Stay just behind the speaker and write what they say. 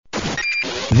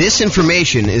This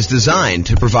information is designed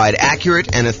to provide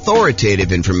accurate and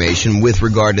authoritative information with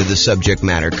regard to the subject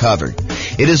matter covered.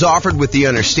 It is offered with the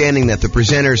understanding that the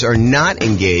presenters are not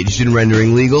engaged in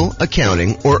rendering legal,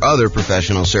 accounting, or other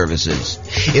professional services.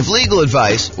 If legal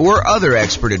advice or other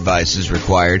expert advice is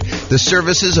required, the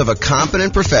services of a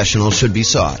competent professional should be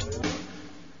sought.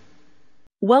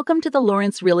 Welcome to the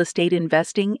Lawrence Real Estate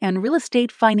Investing and Real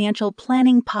Estate Financial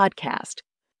Planning Podcast.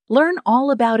 Learn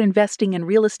all about investing in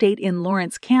real estate in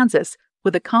Lawrence, Kansas,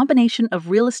 with a combination of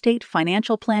real estate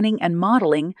financial planning and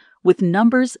modeling with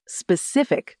numbers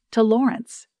specific to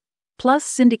Lawrence. Plus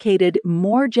syndicated,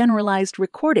 more generalized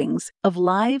recordings of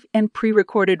live and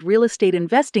pre-recorded real estate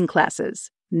investing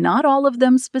classes, not all of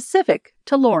them specific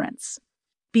to Lawrence.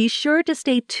 Be sure to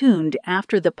stay tuned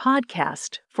after the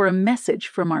podcast for a message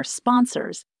from our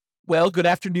sponsors. Well, good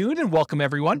afternoon and welcome,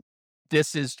 everyone.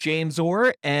 This is James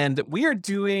Orr, and we are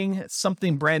doing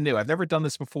something brand new. I've never done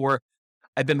this before.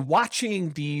 I've been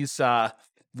watching these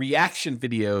reaction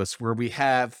videos where we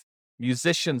have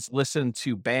musicians listen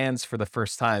to bands for the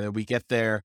first time, and we get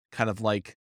their kind of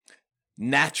like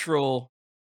natural,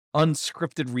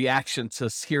 unscripted reaction to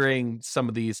hearing some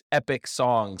of these epic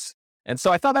songs. And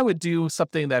so I thought I would do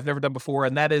something that I've never done before,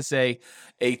 and that is a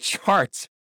chart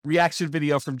reaction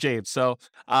video from James. So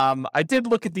I did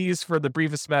look at these for the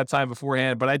briefest amount of time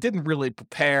beforehand, but I didn't really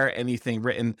prepare anything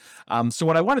written. So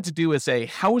what I wanted to do is a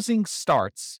housing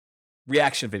starts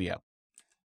reaction video.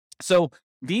 So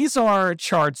these are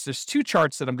charts. There's two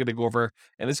charts that I'm going to go over,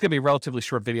 and it's going to be a relatively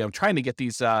short video. I'm trying to get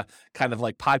these kind of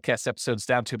like podcast episodes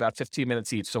down to about 15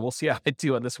 minutes each, so we'll see how I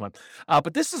do on this one.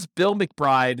 But this is Bill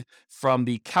McBride from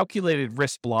the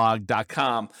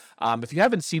calculatedriskblog.com. If you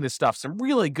haven't seen his stuff, some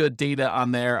really good data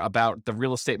on there about the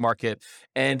real estate market.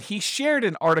 And he shared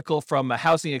an article from a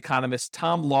housing economist,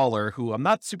 Tom Lawler, who I'm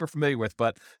not super familiar with,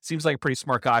 but seems like a pretty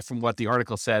smart guy from what the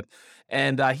article said.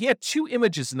 And he had two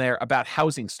images in there about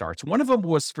housing starts. One of them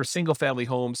was for single family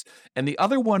homes, and the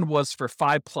other one was for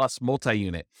 5+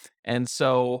 multi-unit. And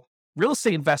so real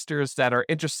estate investors that are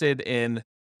interested in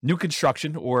new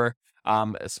construction or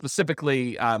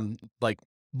specifically like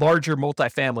larger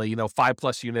multifamily,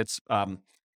 5+ units, kind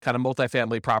of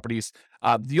multifamily properties,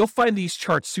 you'll find these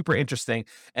charts super interesting.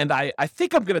 And I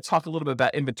think I'm going to talk a little bit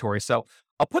about inventory. So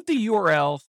I'll put the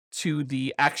URL to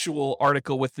the actual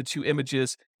article with the two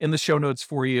images in the show notes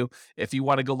for you if you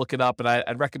want to go look it up. And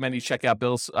I'd recommend you check out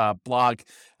Bill's blog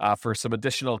for some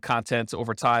additional content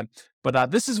over time. But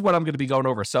this is what I'm going to be going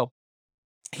over. So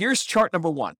here's chart number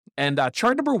one. And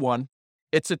chart number one,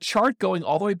 it's a chart going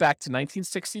all the way back to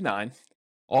 1969,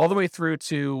 all the way through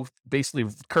to basically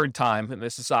current time. And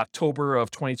this is October of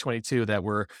 2022 that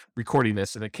we're recording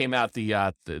this. And it came out,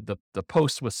 the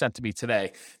post was sent to me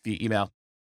today via email.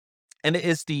 And it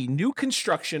is the new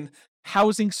construction,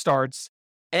 housing starts,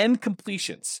 and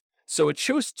completions. So it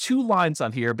shows two lines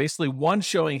on here, basically one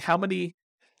showing how many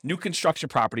new construction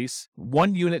properties,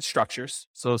 1-unit structures,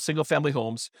 so single-family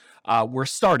homes, were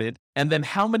started, and then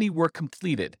how many were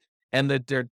completed. And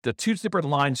the two different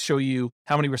lines show you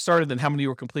how many were started and how many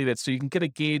were completed, so you can get a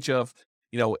gauge of,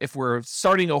 if we're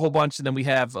starting a whole bunch and then we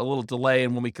have a little delay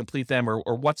in when we complete them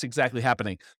or what's exactly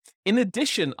happening. In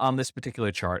addition, on this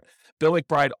particular chart, Bill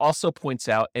McBride also points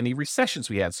out any recessions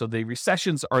we had. So the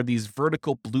recessions are these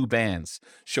vertical blue bands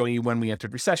showing you when we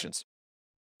entered recessions.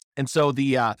 And so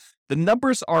the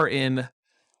numbers are in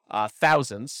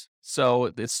thousands.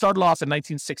 So it started off in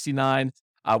 1969.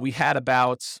 We had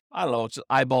about, just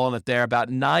eyeballing it there, about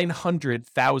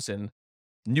 900,000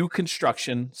 new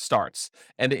construction starts,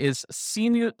 and it is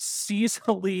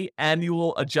seasonally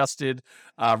annual adjusted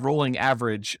rolling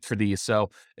average for these.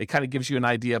 So it kind of gives you an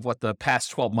idea of what the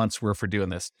past 12 months were for doing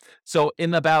this. So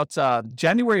in about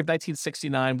January of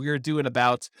 1969, we were doing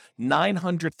about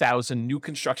 900,000 new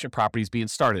construction properties being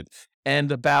started,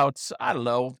 and about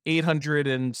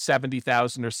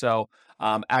 870,000 or so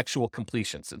actual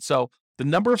completions. And so the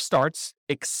number of starts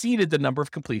exceeded the number of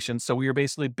completions. So we were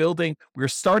basically we were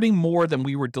starting more than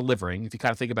we were delivering, if you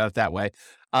kind of think about it that way.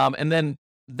 And then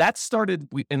that started,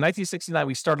 in 1969,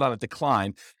 we started on a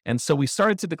decline. And so we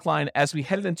started to decline as we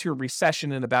headed into a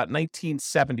recession in about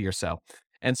 1970 or so.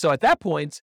 And so at that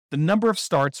point, the number of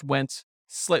starts went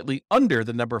slightly under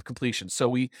the number of completions. So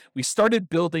we started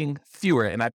building fewer,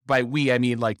 and by we, I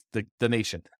mean like the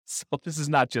nation. So this is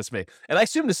not just me. And I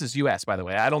assume this is U.S., by the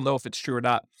way. I don't know if it's true or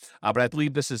not, but I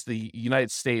believe this is the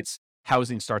United States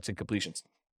housing starts and completions.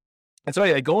 And so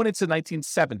anyway, going into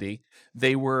 1970,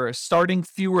 they were starting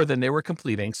fewer than they were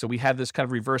completing. So we had this kind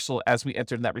of reversal as we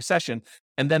entered that recession.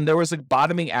 And then there was a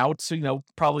bottoming out, so,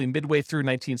 probably midway through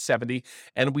 1970.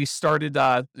 And we started,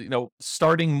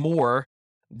 starting more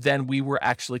than we were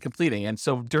actually completing. And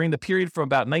so during the period from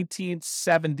about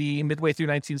 1970, midway through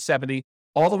 1970,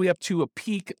 all the way up to a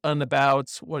peak on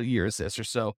about, what year is this or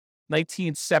so,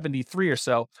 1973 or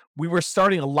so, we were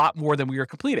starting a lot more than we were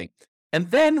completing. And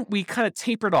then we kind of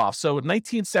tapered off. So in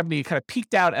 1970, it kind of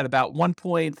peaked out at about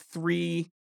 1.3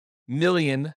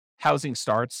 million housing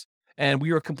starts. And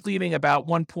we were completing about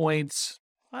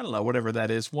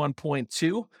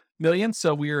 1.2 million.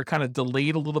 So we were kind of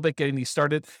delayed a little bit getting these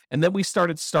started. And then we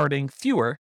started starting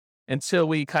fewer until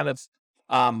we kind of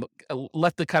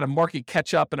let the kind of market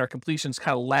catch up and our completions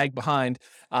kind of lag behind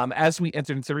as we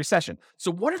entered into the recession.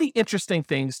 So one of the interesting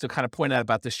things to kind of point out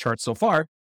about this chart so far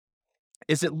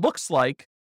is it looks like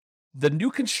the new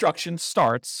construction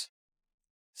start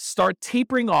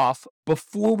tapering off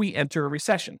before we enter a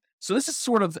recession. So this is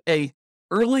sort of a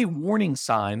early warning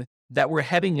sign that we're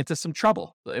heading into some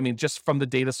trouble. I mean, just from the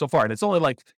data so far. And it's only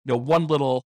like, one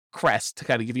little crest to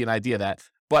kind of give you an idea of that.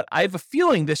 But I have a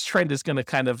feeling this trend is going to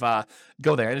kind of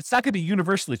go there. And it's not going to be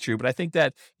universally true, but I think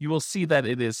that you will see that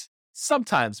it is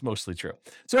sometimes mostly true.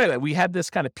 So anyway, we had this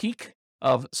kind of peak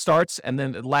of starts and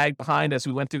then it lagged behind as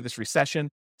we went through this recession,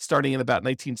 starting in about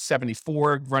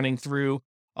 1974, running through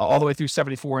all the way through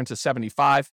 74 into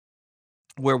 75,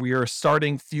 where we are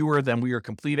starting fewer than we are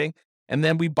completing. And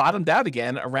then we bottomed out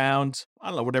again around, I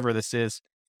don't know, whatever this is,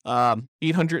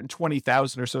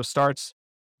 820,000 or so starts,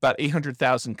 about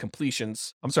 800,000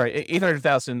 completions. I'm sorry,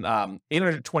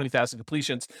 820,000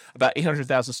 completions, about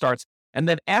 800,000 starts. And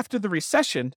then after the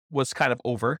recession was kind of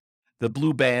over, the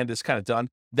blue band is kind of done,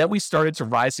 then we started to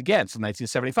rise again from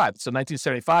 1975. So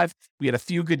 1975, we had a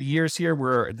few good years here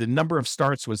where the number of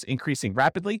starts was increasing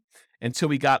rapidly until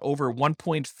we got over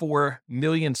 1.4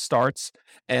 million starts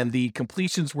and the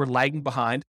completions were lagging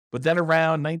behind. But then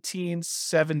around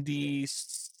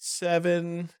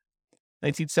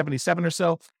 1977 or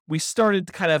so, we started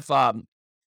to kind of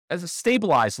as a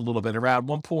stabilize a little bit around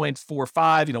 1.45,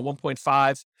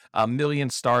 1.5 million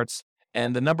starts.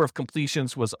 And the number of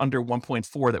completions was under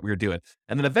 1.4 that we were doing.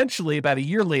 And then eventually, about a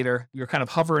year later, we were kind of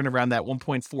hovering around that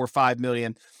 1.45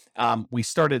 million.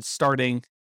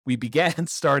 We began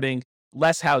starting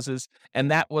less houses, and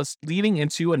that was leading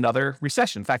into another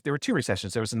recession. In fact, there were two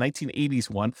recessions. There was a 1980s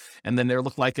one, and then there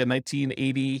looked like a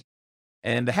 1980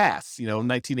 and a half,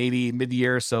 1980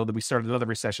 mid-year. So that we started another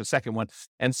recession, second one.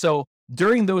 And so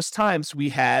during those times, we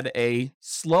had a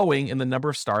slowing in the number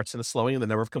of starts and a slowing in the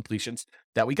number of completions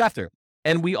that we got through.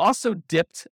 And we also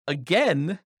dipped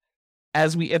again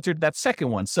as we entered that second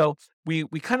one. So we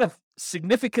kind of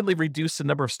significantly reduced the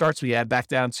number of starts we had back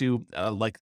down to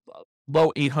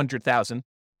low 800,000.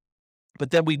 But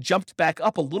then we jumped back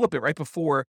up a little bit right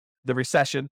before the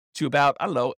recession to about,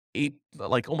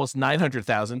 almost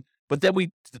 900,000. But then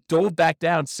we dove back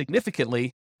down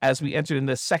significantly as we entered in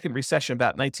the second recession,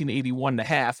 about 1981 and a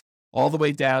half, all the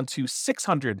way down to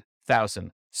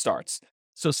 600,000 starts.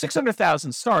 So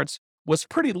 600,000 starts was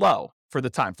pretty low for the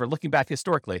time, for looking back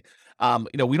historically.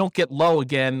 We don't get lower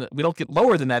than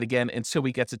that again until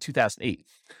we get to 2008.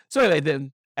 So anyway,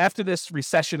 then after this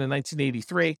recession in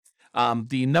 1983,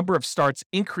 the number of starts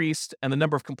increased and the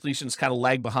number of completions kind of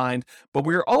lagged behind, but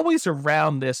we were always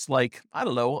around this, a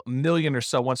million or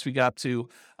so once we got to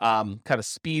kind of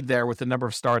speed there with the number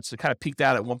of starts. It kind of peaked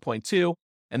out at 1.2.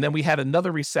 And then we had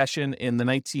another recession in the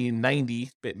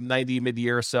 1990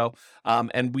 mid-year or so,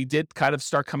 and we did kind of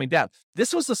start coming down.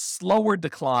 This was a slower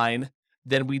decline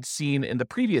than we'd seen in the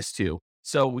previous two.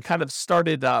 So we kind of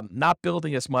started not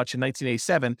building as much in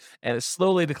 1987, and it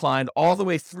slowly declined all the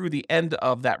way through the end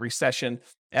of that recession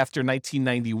after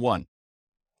 1991.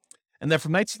 And then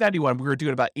from 1991, we were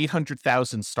doing about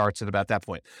 800,000 starts at about that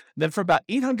point. And then from about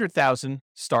 800,000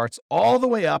 starts all the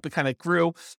way up, it kind of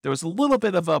grew. There was a little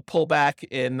bit of a pullback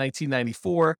in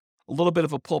 1994, a little bit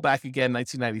of a pullback again in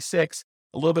 1996,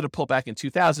 a little bit of pullback in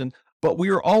 2000, but we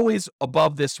were always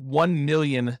above this 1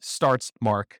 million starts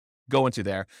mark going to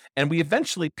there. And we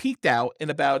eventually peaked out in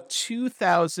about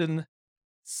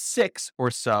 2006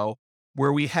 or so,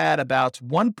 where we had about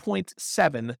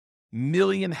 1.7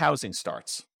 million housing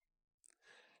starts.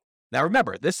 Now,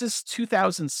 remember, this is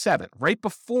 2007, right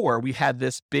before we had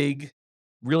this big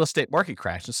real estate market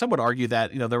crash. And some would argue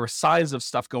that, there were signs of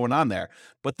stuff going on there,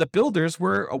 but the builders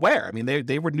were aware. I mean, they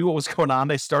knew what was going on.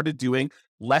 They started doing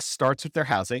less starts with their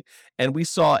housing. And we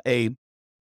saw a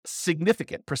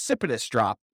significant, precipitous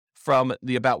drop from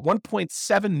the about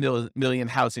 1.7 million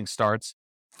housing starts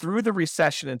through the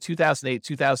recession in 2008,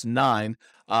 2009,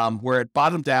 where it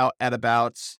bottomed out at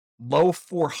about low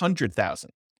 400,000.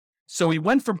 So we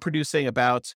went from producing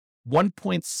about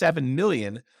 1.7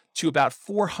 million to about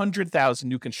 400,000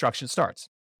 new construction starts.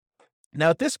 Now,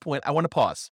 at this point, I want to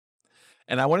pause.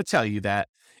 And I want to tell you that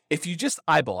if you just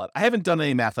eyeball it, I haven't done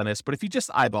any math on this, but if you just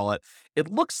eyeball it,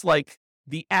 it looks like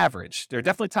the average, there are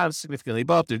definitely times significantly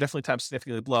above, there are definitely times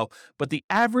significantly below, but the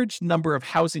average number of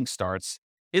housing starts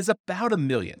is about 1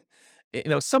 million.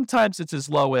 Sometimes it's as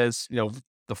low as,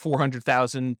 the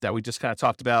 400,000 that we just kind of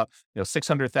talked about,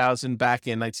 600,000 back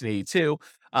in 1982.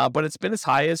 But it's been as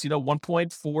high as,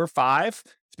 1.45.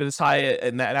 It's been as high,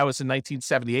 and that was in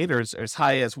 1978, or as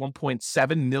high as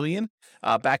 1.7 million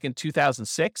back in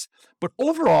 2006. But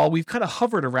overall, we've kind of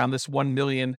hovered around this 1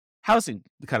 million housing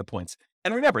kind of points.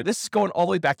 And remember, this is going all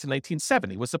the way back to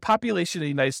 1970. Was the population of the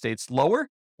United States lower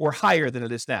or higher than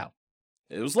it is now?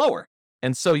 It was lower.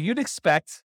 And so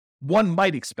one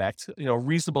might expect, a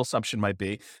reasonable assumption might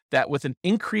be that with an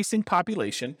increasing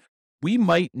population, we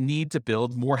might need to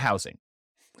build more housing,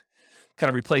 kind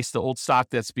of replace the old stock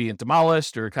that's being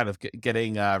demolished or kind of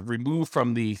getting removed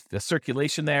from the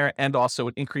circulation there, and also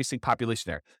an increasing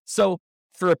population there. So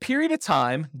for a period of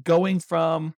time, going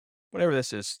from whatever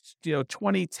this is,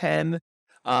 2010,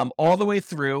 all the way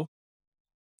through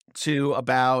to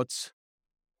about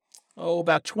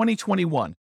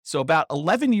 2021. So about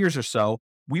 11 years or so,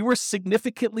 we were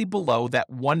significantly below that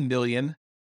 1 million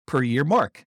per year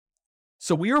mark.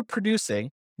 So we were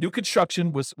producing, new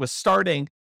construction was starting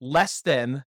less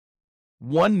than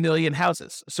 1 million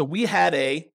houses. So we had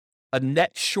a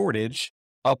net shortage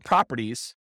of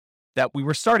properties that we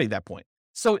were starting at that point.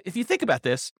 So if you think about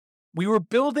this, we were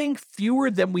building fewer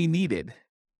than we needed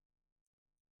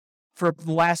for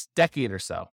the last decade or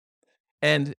so.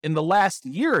 And in the last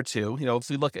year or two, if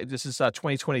we look at, this is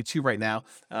 2022 right now,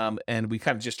 and we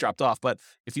kind of just dropped off. But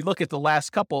if you look at the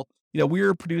last couple, we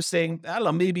were producing, I don't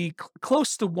know, maybe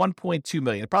close to 1.2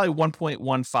 million, probably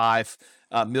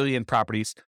 1.15 million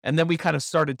properties. And then we kind of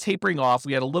started tapering off.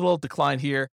 We had a little decline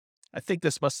here. I think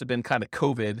this must have been kind of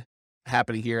COVID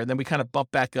happening here. And then we kind of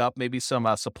bumped back up, maybe some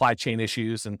supply chain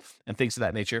issues and things of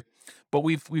that nature. But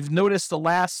we've noticed the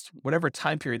last, whatever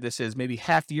time period this is, maybe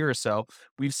half year or so,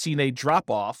 we've seen a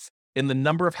drop off in the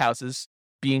number of houses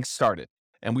being started.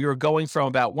 And we were going from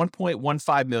about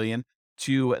 1.15 million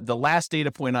to the last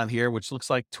data point on here, which looks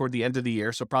like toward the end of the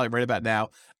year. So probably right about now,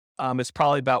 it's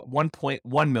probably about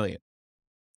 1.1 million.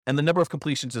 And the number of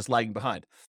completions is lagging behind.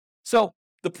 So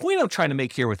the point I'm trying to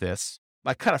make here with this,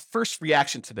 my kind of first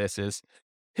reaction to this is,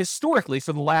 historically,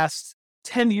 for the last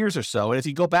 10 years or so, and if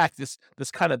you go back, this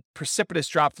kind of precipitous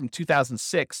drop from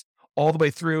 2006 all the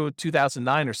way through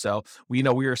 2009 or so, we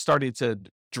were starting to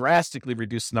drastically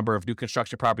reduce the number of new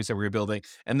construction properties that we were building.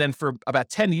 And then for about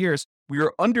 10 years, we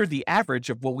were under the average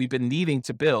of what we've been needing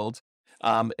to build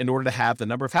in order to have the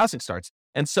number of housing starts.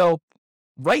 And so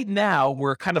right now,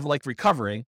 we're kind of like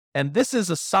recovering. And this is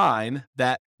a sign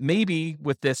that maybe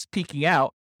with this peaking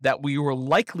out, that we will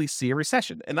likely see a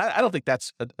recession. And I don't think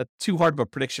that's a too hard of a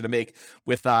prediction to make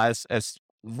with as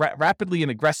rapidly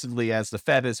and aggressively as the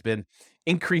Fed has been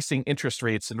increasing interest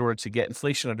rates in order to get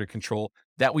inflation under control,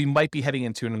 that we might be heading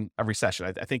into a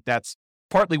recession. I think that's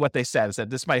partly what they said, is that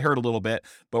this might hurt a little bit,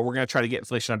 but we're going to try to get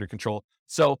inflation under control.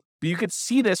 So, but you could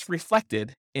see this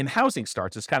reflected in housing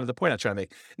starts is kind of the point I'm trying to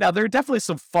make. Now, there are definitely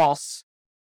some false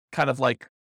kind of like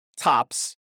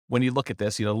tops when you look at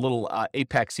this, little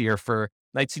apex here for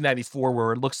 1994,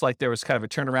 where it looks like there was kind of a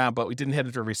turnaround, but we didn't head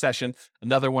into a recession.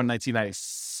 Another one,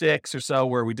 1996 or so,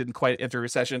 where we didn't quite enter a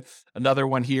recession. Another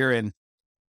one here in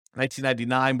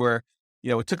 1999, where,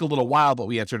 it took a little while, but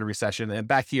we entered a recession. And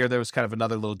back here, there was kind of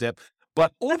another little dip.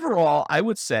 But overall, I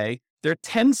would say there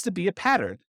tends to be a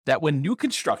pattern that when new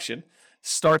construction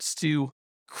starts to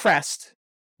crest,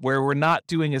 where we're not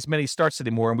doing as many starts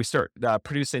anymore and we start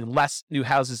producing less new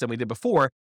houses than we did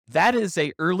before, that is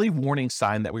a early warning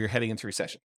sign that we are heading into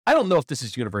recession. I don't know if this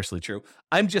is universally true.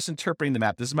 I'm just interpreting the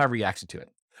map. This is my reaction to it.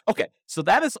 Okay, so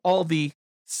that is all the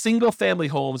single family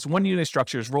homes, one unit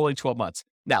structures rolling 12 months.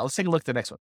 Now let's take a look at the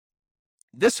next one.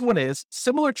 This one is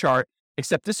similar chart,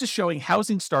 except this is showing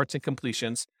housing starts and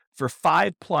completions for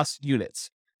 5+ units.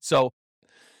 So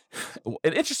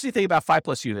an interesting thing about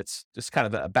 5+ units, just kind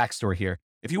of a backstory here.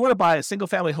 If you want to buy a single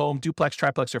family home, duplex,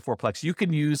 triplex, or fourplex, you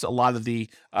can use a lot of the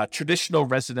traditional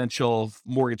residential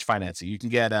mortgage financing. You can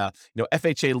get a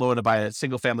FHA loan to buy a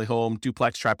single family home,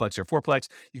 duplex, triplex, or fourplex.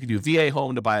 You can do VA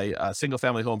home to buy a single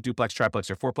family home, duplex,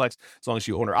 triplex, or fourplex, as long as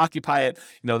you own or occupy it.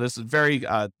 This is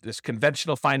this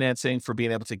conventional financing for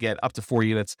being able to get up to 4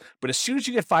 units. But as soon as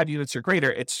you get 5 units or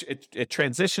greater, it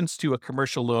transitions to a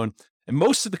commercial loan And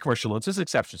most of the commercial loans, there's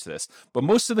exceptions to this, but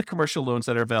most of the commercial loans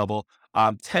that are available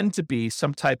tend to be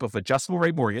some type of adjustable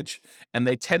rate mortgage, and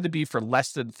they tend to be for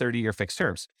less than 30-year fixed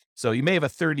terms. So you may have a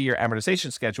 30-year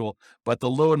amortization schedule, but the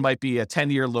loan might be a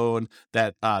 10-year loan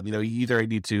that you either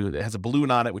need to, it has a balloon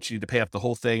on it, which you need to pay up the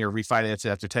whole thing or refinance it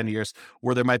after 10 years,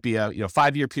 or there might be a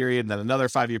 5-year period, and then another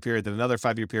 5-year period, then another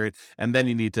 5-year period, and then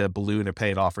you need to balloon or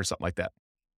pay it off or something like that.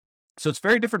 So it's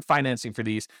very different financing for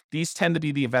these. These tend to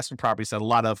be the investment properties that a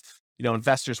lot of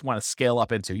investors want to scale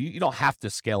up into. You don't have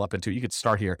to scale up into. You could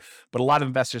start here, but a lot of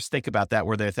investors think about that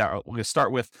where they thought, we're going to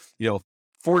start with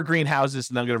 4 greenhouses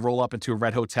and then I'm going to roll up into a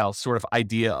red hotel sort of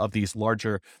idea of these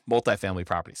larger multifamily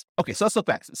properties. Okay, so let's look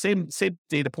back. Same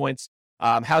data points.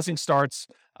 Housing starts.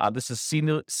 This is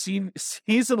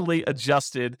seasonally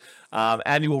adjusted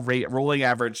annual rate, rolling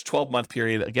average, 12-month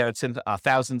period. Again, it's in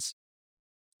thousands.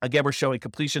 Again, we're showing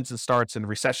completions and starts, and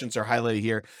recessions are highlighted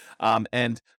here.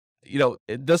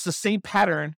 Does the same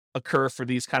pattern occur for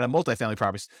these kind of multifamily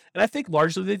properties? And I think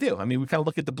largely they do. I mean, we kind of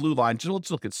look at the blue line,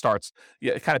 just look at starts.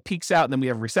 Yeah, it kind of peaks out, and then we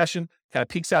have a recession. Kind of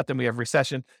peaks out, then we have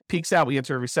recession. Peaks out, we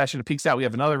enter a recession. It peaks out, we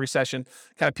have another recession.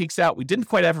 Kind of peaks out, we didn't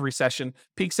quite have a recession.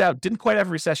 Peaks out, didn't quite have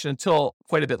a recession until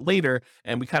quite a bit later,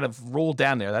 and we kind of rolled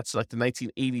down there. That's like the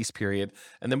 1980s period.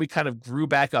 And then we kind of grew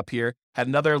back up here, had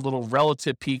another little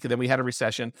relative peak, and then we had a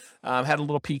recession. Had a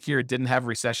little peak here, didn't have a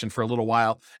recession for a little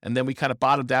while. And then we kind of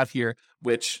bottomed out here,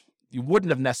 which you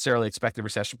wouldn't have necessarily expected a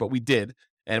recession, but we did.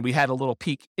 And we had a little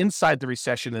peak inside the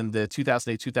recession in the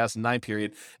 2008, 2009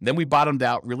 period. And then we bottomed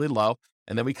out really low.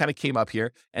 And then we kind of came up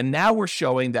here. And now we're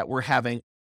showing that we're having,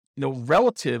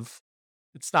 relative,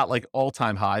 it's not like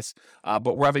all-time highs,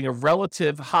 but we're having a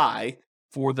relative high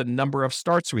for the number of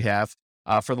starts we have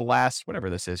for the last, whatever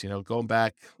this is, going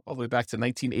back all the way back to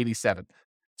 1987.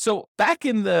 So back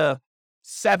in the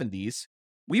 70s,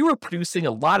 we were producing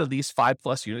a lot of these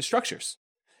 5+ unit structures.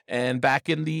 And back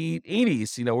in the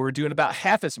 80s, we were doing about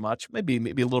half as much, maybe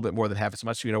a little bit more than half as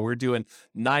much. We were doing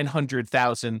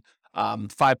 900,000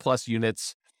 5+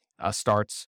 units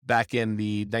starts back in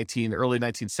the early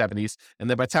 1970s. And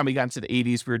then by the time we got into the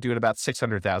 80s, we were doing about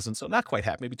 600,000. So not quite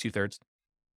half, maybe 2/3.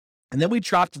 And then we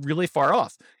dropped really far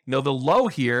off. The low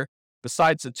here,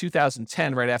 besides the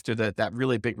 2010, right after that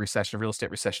really big recession, real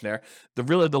estate recession there,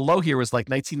 the low here was like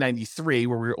 1993,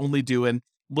 where we were only doing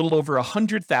a little over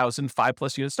 100,000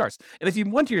 5+ unit starts. And if you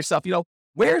wonder to yourself,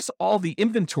 where's all the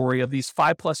inventory of these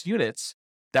 5+ units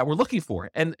that we're looking for?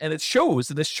 And it shows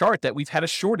in this chart that we've had a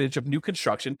shortage of new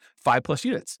construction 5+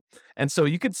 units. And so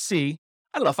you could see,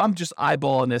 I don't know if I'm just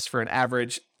eyeballing this for an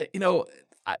average, the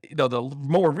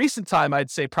more recent time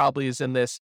I'd say probably is in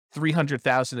this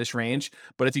 300,000-ish range.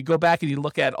 But if you go back and you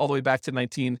look at all the way back to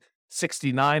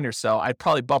 1969 or so, I'd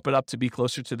probably bump it up to be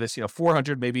closer to this,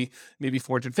 400, maybe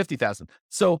 450,000.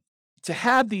 So to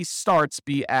have these starts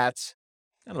be at,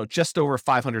 I don't know, just over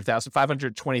 500,000,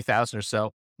 520,000 or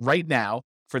so right now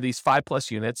for these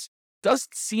 5+ units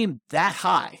doesn't seem that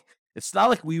high. It's not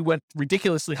like we went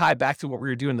ridiculously high back to what we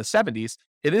were doing in the 70s.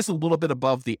 It is a little bit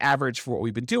above the average for what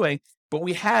we've been doing, but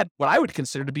we had what I would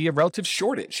consider to be a relative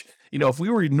shortage. If we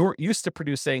were used to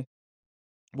producing,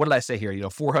 what did I say here?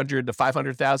 400 to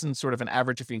 500,000, sort of an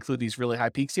average if you include these really high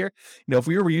peaks here. If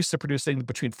we were used to producing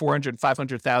between 400 and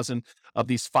 500,000 of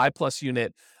these 5+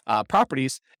 unit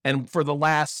properties, and for the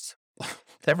last,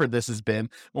 whatever this has been,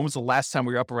 when was the last time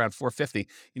we were up around 450?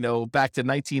 Back to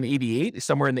 1988,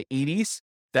 somewhere in the 80s,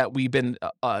 that we've been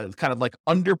kind of like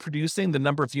underproducing the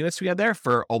number of units we had there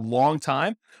for a long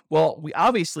time. Well, we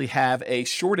obviously have a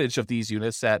shortage of these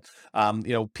units that,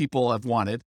 people have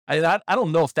wanted. I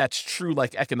don't know if that's true,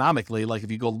 like economically, like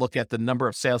if you go look at the number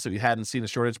of sales that we had and seen a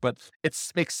shortage, but it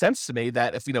makes sense to me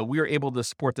that if, we were able to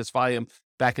support this volume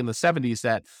back in the 70s,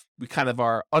 that we kind of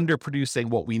are underproducing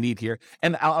what we need here.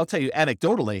 And I'll tell you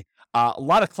anecdotally, a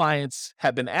lot of clients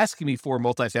have been asking me for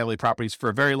multifamily properties for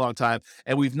a very long time,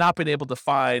 and we've not been able to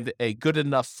find a good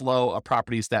enough flow of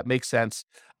properties that make sense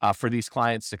for these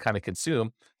clients to kind of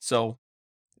consume. So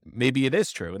maybe it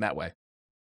is true in that way.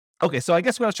 Okay, so I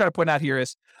guess what I was trying to point out here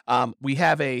is we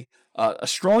have a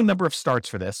strong number of starts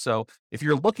for this. So if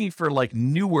you're looking for like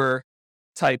newer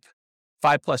type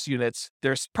 5+ units,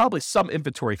 there's probably some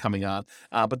inventory coming on,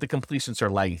 but the completions are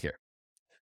lagging here.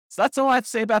 So that's all I have to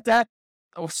say about that.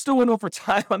 I still went over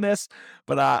time on this,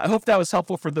 but I hope that was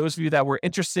helpful for those of you that were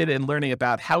interested in learning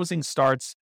about housing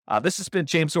starts. This has been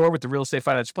James Orr with the Real Estate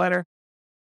Financial Planner.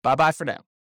 Bye-bye for now.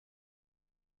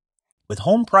 With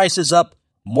home prices up,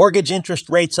 mortgage interest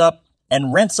rates up,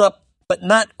 and rents up, but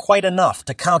not quite enough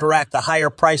to counteract the higher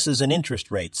prices and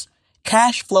interest rates,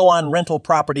 cash flow on rental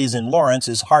properties in Lawrence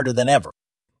is harder than ever.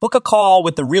 Book a call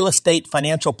with the Real Estate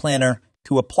Financial Planner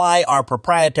to apply our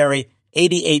proprietary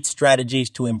 88 Strategies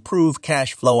to Improve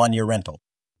Cash Flow on Your Rental.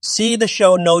 See the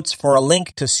show notes for a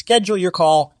link to schedule your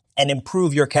call and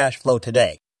improve your cash flow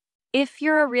today. If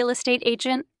you're a real estate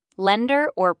agent, lender,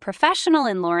 or professional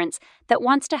in Lawrence that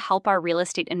wants to help our real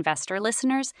estate investor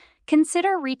listeners,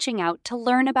 consider reaching out to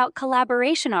learn about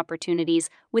collaboration opportunities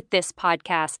with this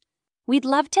podcast. We'd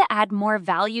love to add more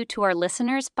value to our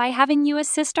listeners by having you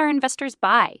assist our investors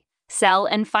buy, sell,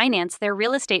 and finance their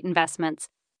real estate investments.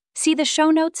 See the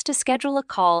show notes to schedule a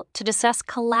call to discuss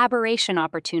collaboration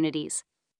opportunities.